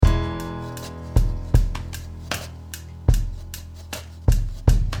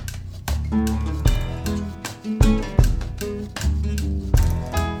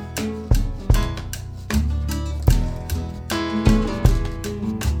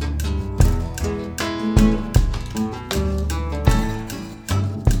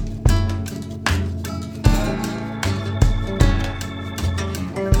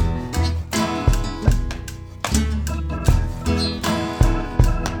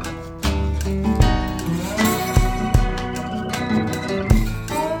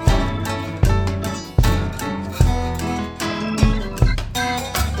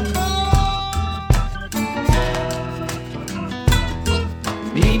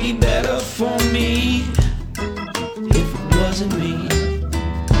maybe better for me if it wasn't me.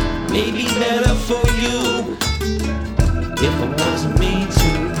 Maybe better for you if it wasn't me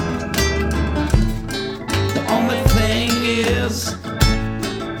too. The only thing is,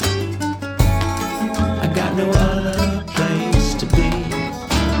 I got no other place to be.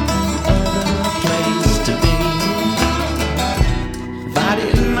 Other place to be. If I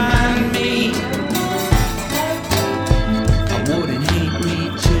didn't mind me, I wouldn't hate me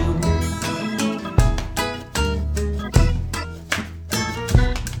too.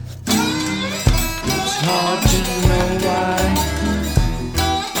 It's hard to know why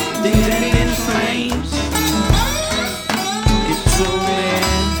these ain't in flames. It's so bad.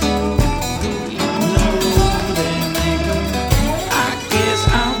 No, they make them. I guess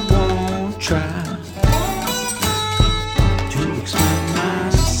I won't try to explain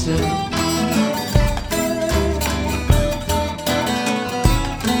myself.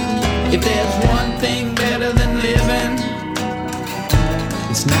 If there's one thing better than living,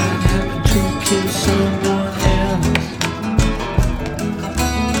 it's not having to kill someone else.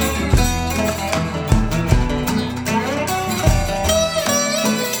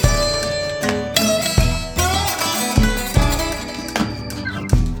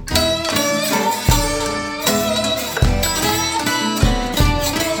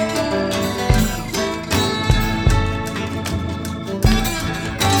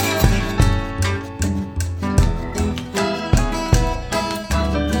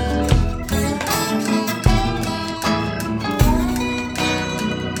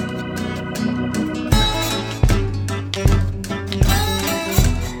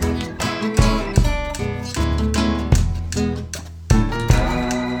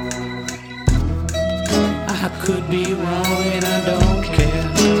 I could be wrong and I don't care.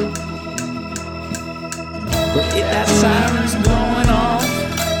 But if that siren's going off,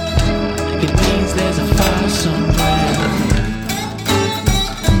 it means there's a